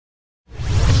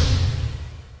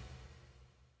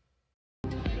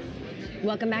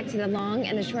Welcome back to The Long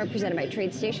and the Short, presented by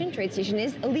TradeStation. TradeStation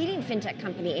is a leading fintech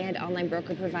company and online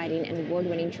broker providing an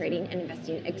award-winning trading and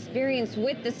investing experience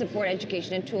with the support,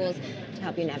 education, and tools to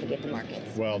help you navigate the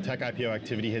markets. Well, tech IPO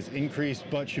activity has increased,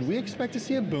 but should we expect to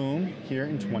see a boom here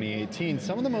in 2018?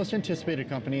 Some of the most anticipated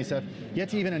companies have yet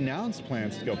to even announce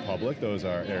plans to go public. Those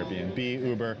are Airbnb,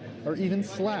 Uber, or even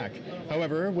Slack.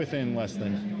 However, within less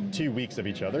than 2 weeks of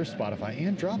each other, Spotify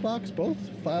and Dropbox both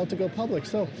filed to go public.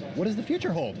 So what does the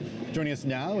future hold? Joining us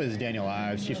now is Daniel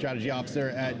Ives, Chief Strategy Officer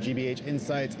at GBH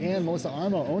Insights, and Melissa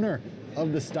Armo, owner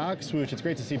of the stock Swoosh. It's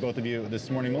great to see both of you this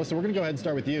morning. Melissa, we're going to go ahead and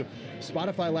start with you.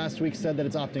 Spotify last week said that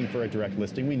it's opting for a direct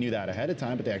listing. We knew that ahead of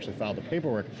time, but they actually filed the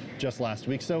paperwork just last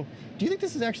week. So do you think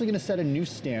this is actually going to set a new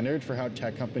standard for how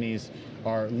tech companies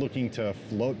are looking to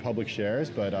float public shares,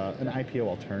 but an IPO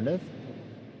alternative?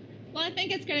 Well, I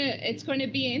think it's going to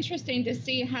be interesting to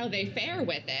see how they fare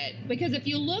with it, because if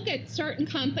you look at certain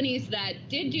companies that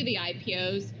did do the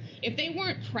IPOs, if they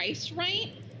weren't priced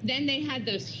right, then they had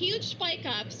those huge spike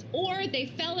ups, or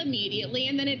they fell immediately,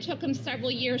 and then it took them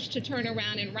several years to turn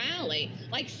around and rally.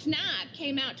 Like Snap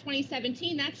came out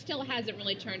 2017, that still hasn't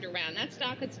really turned around. That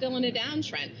stock is still in a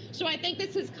downtrend. So I think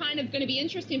this is kind of going to be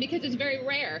interesting because it's very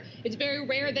rare. It's very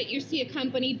rare that you see a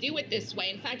company do it this way.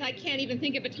 In fact, I can't even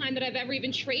think of a time that I've ever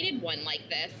even traded one like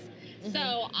this.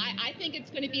 So I think it's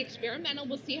going to be experimental.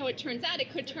 We'll see how it turns out.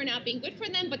 It could turn out being good for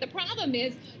them. But the problem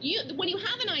is, when you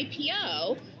have an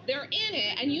IPO, they're in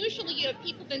it, and usually you have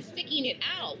people then sticking it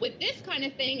out. With this kind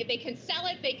of thing, they can sell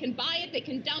it, they can buy it, they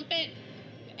can dump it.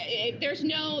 There's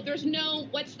no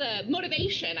what's the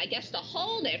motivation, I guess, to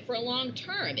hold it for a long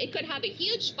term. It could have a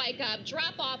huge spike up,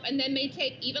 drop off, and then may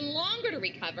take even longer to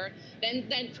recover than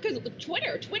because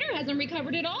Twitter hasn't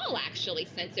recovered at all, actually,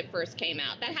 since it first came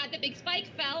out. That had the big spike,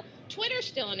 fell. Twitter's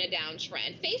still in a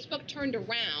downtrend. Facebook turned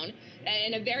around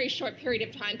in a very short period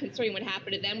of time, considering what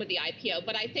happened to them with the IPO.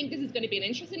 But I think this is going to be an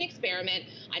interesting experiment.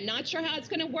 I'm not sure how it's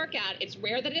going to work out. It's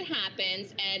rare that it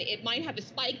happens, and it might have a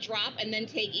spike, drop, and then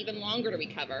take even longer to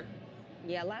recover.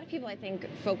 Yeah, a lot of people, I think,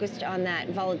 focused on that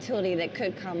volatility that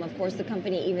could come. Of course, the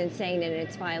company even saying in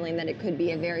its filing that it could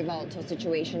be a very volatile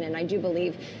situation. And I do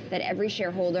believe that every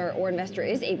shareholder or investor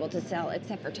is able to sell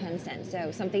except for 10 cents.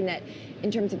 So something that,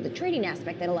 in terms of the trading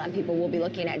aspect, that a lot of people will be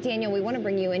looking at. Daniel, we want to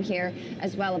bring you in here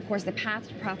as well. Of course, the path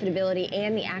to profitability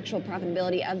and the actual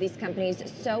profitability of these companies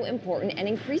is so important, and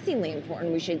increasingly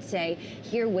important, we should say,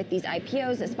 here with these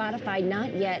IPOs. Spotify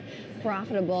not yet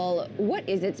profitable. What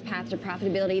is its path to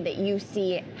profitability that you see?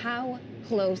 How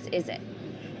close is it?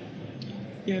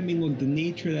 Yeah, I mean, look, the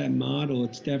nature of that model,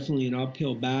 it's definitely an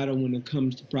uphill battle when it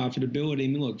comes to profitability. I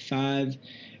mean, look, $5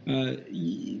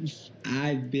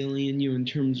 billion, in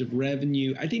terms of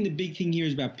revenue. I think the big thing here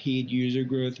is about paid user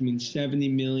growth. I mean, 70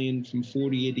 million from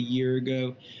 48 a year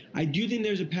ago. I do think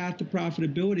there's a path to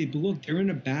profitability, but look, they're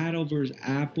in a battle versus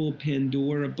Apple,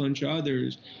 Pandora, a bunch of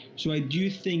others. So I do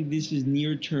think this is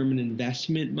near-term an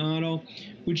investment model,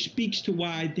 which speaks to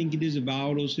why I think it is a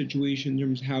volatile situation in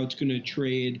terms of how it's going to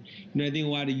trade. I think a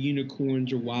lot of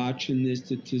unicorns are watching this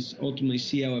to ultimately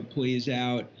see how it plays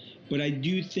out. But I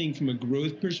do think from a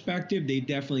growth perspective, they've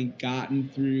definitely gotten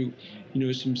through,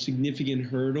 some significant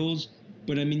hurdles.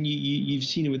 But I mean, you've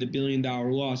seen it with $1 billion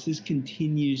loss. This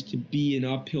continues to be an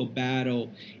uphill battle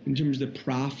in terms of the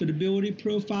profitability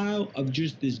profile of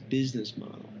just this business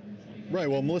model. Right.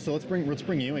 Well, Melissa, let's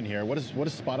bring you in here. What does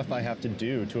Spotify have to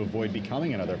do to avoid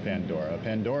becoming another Pandora?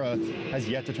 Pandora has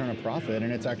yet to turn a profit,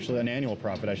 and it's actually an annual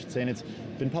profit, I should say, and it's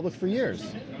been public for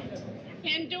years.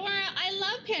 I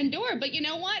love Pandora, but you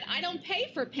know what? I don't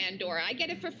pay for Pandora. I get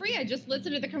it for free. I just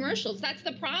listen to the commercials. That's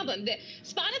the problem.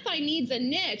 Spotify needs a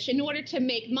niche in order to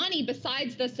make money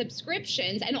besides the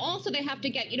subscriptions, and also they have to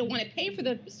want to pay for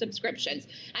the subscriptions.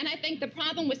 And I think the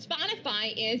problem with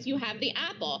Spotify is you have the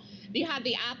Apple. You have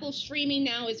the Apple streaming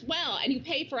now as well, and you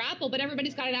pay for Apple, but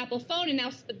everybody's got an Apple phone, and now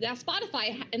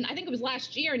Spotify, and I think it was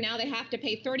last year, now they have to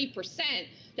pay 30%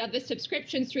 of the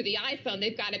subscriptions through the iPhone.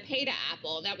 They've got to pay to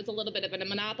Apple. That was a little bit of a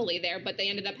monopoly there, but they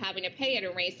ended up having to pay it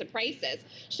and raise the prices.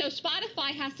 So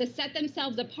Spotify has to set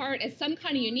themselves apart as some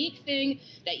kind of unique thing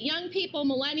that young people,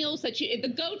 millennials,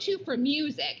 the go-to for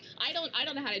music. I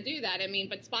don't know how to do that. I mean,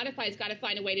 but Spotify's got to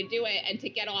find a way to do it and to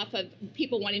get off of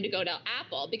people wanting to go to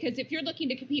Apple. Because if you're looking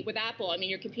to compete with Apple, I mean,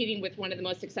 you're competing with one of the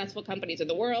most successful companies in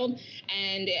the world.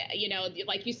 And,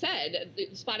 like you said,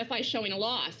 Spotify's showing a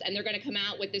loss, and they're going to come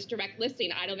out with this direct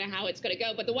listing. I don't know how it's going to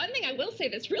go. But the one thing I will say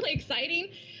that's really exciting,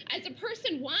 as a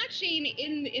person watching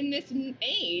in this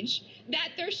age, that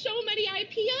there's so many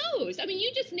IPOs. I mean,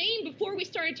 you just named before we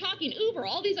started talking Uber,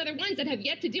 all these other ones that have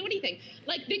yet to do anything.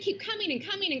 Like, they keep coming and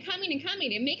coming and coming and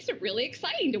coming. It makes it really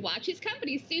exciting to watch these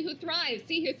companies, see who thrives,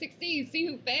 see who succeeds, see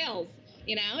who fails.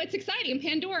 You know, it's exciting.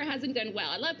 Pandora hasn't done well.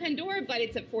 I love Pandora, but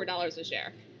it's at $4 a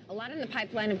share. A lot in the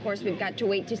pipeline, of course. We've got to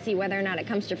wait to see whether or not it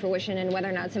comes to fruition and whether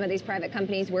or not some of these private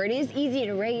companies, where it is easy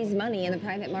to raise money in the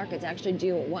private markets, actually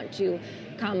do want to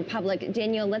come public.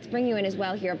 Daniel, let's bring you in as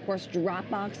well here. Of course,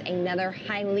 Dropbox, another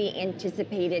highly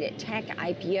anticipated tech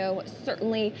IPO,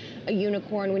 certainly a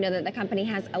unicorn. We know that the company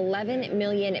has 11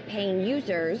 million paying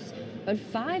users, but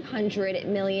 500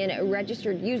 million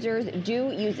registered users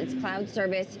do use its cloud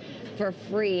service for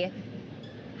free.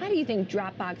 How do you think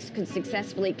Dropbox could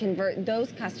successfully convert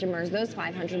those customers, those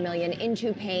 500 million,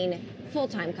 into paying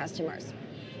full-time customers?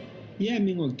 Yeah, I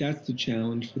mean, look, that's the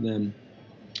challenge for them.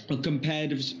 A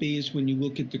competitive space when you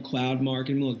look at the cloud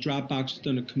market. I mean, look, Dropbox has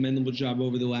done a commendable job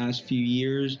over the last few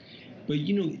years. But,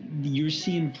 you know, you're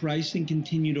seeing pricing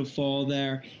continue to fall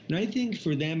there. And I think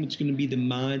for them, it's going to be the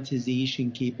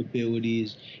monetization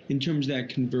capabilities in terms of that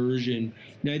conversion.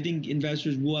 And I think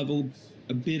investors will have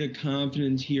a bit of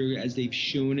confidence here as they've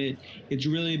shown it. It's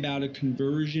really about a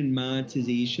conversion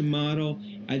monetization model.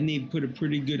 I think they've put a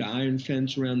pretty good iron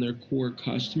fence around their core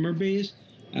customer base.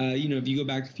 You know, if you go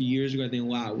back a few years ago, I think a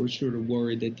lot were sort of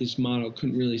worried that this model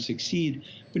couldn't really succeed.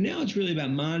 But now it's really about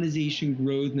monetization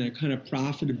growth and that kind of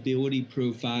profitability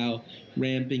profile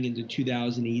ramping into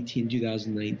 2018,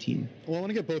 2019. Well, I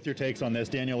want to get both your takes on this.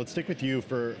 Daniel, let's stick with you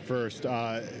for first.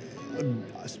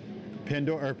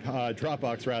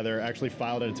 Dropbox rather actually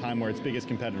filed at a time where its biggest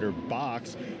competitor,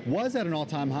 Box, was at an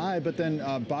all-time high, but then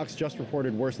Box just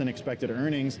reported worse than expected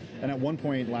earnings, and at one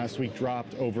point last week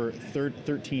dropped over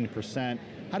 13%.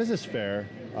 How does this fare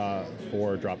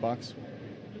for Dropbox?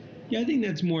 Yeah, I think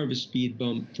that's more of a speed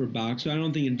bump for Box. So I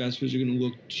don't think investors are going to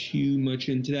look too much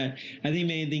into that. I think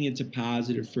if anything, it's a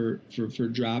positive for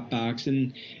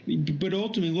Dropbox. But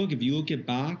ultimately, look, if you look at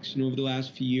Box, you know, over the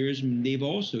last few years, I mean, they've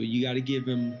also, you got to give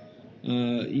them,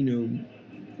 you know,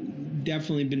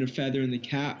 definitely been a feather in the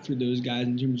cap for those guys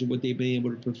in terms of what they've been able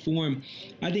to perform.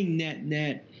 I think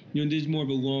net, you know, there's more of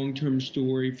a long-term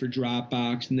story for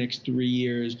Dropbox the next 3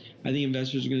 years. I think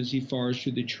investors are going to see forest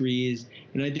through the trees.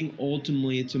 And I think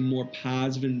ultimately it's a more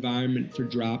positive environment for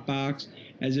Dropbox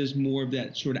as there's more of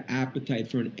that sort of appetite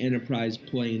for an enterprise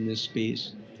play in this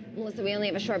space. Melissa, we only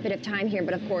have a short bit of time here,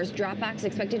 but of course, Dropbox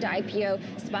expected to IPO,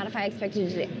 Spotify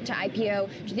expected to IPO.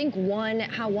 Do you think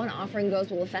how one offering goes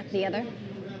will affect the other?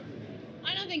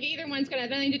 I don't think either one's going to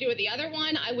have anything to do with the other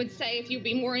one. I would say if you'd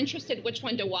be more interested which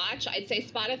one to watch, I'd say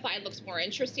Spotify looks more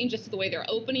interesting just the way they're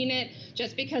opening it,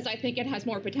 just because I think it has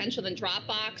more potential than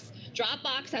Dropbox.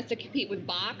 Dropbox has to compete with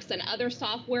Box and other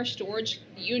software storage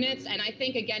units, and I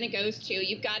think, again, it goes to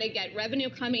you've got to get revenue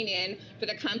coming in for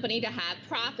the company to have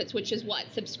profits, which is what?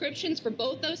 Subscriptions for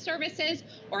both those services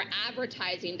or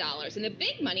advertising dollars. And the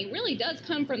big money really does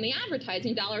come from the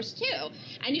advertising dollars, too.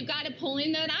 And you've got to pull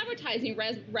in that advertising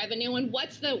revenue, and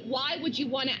why would you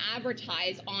want to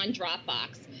advertise on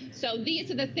Dropbox? So these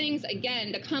are the things,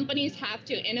 again, the companies have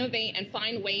to innovate and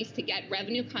find ways to get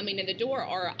revenue coming in the door.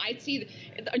 Or I'd see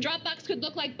Dropbox could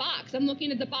look like Box. I'm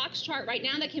looking at the Box chart right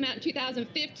now that came out in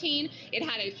 2015. It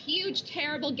had a huge,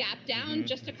 terrible gap down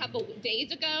just a couple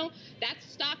days ago. That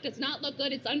stock does not look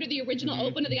good. It's under the original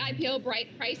open of the IPO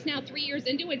price now 3 years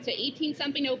into it. It's at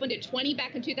 18-something, opened at 20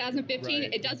 back in 2015.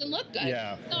 Right. It doesn't look good.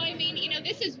 Yeah. So, I mean, you know,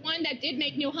 this is one that did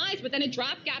make new highs, but then it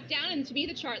dropped, gap down, and to me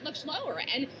the chart looks lower.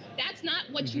 And that's not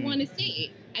what you want to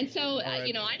see. And so,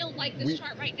 you know, I don't like this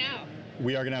chart right now.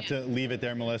 We are going to have to leave it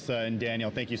there, Melissa and Daniel.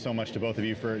 Thank you so much to both of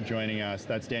you for joining us.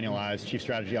 That's Daniel Ives, Chief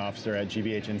Strategy Officer at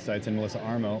GBH Insights, and Melissa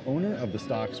Armo, owner of the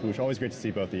stock Swoosh. Always great to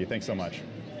see both of you. Thanks so much.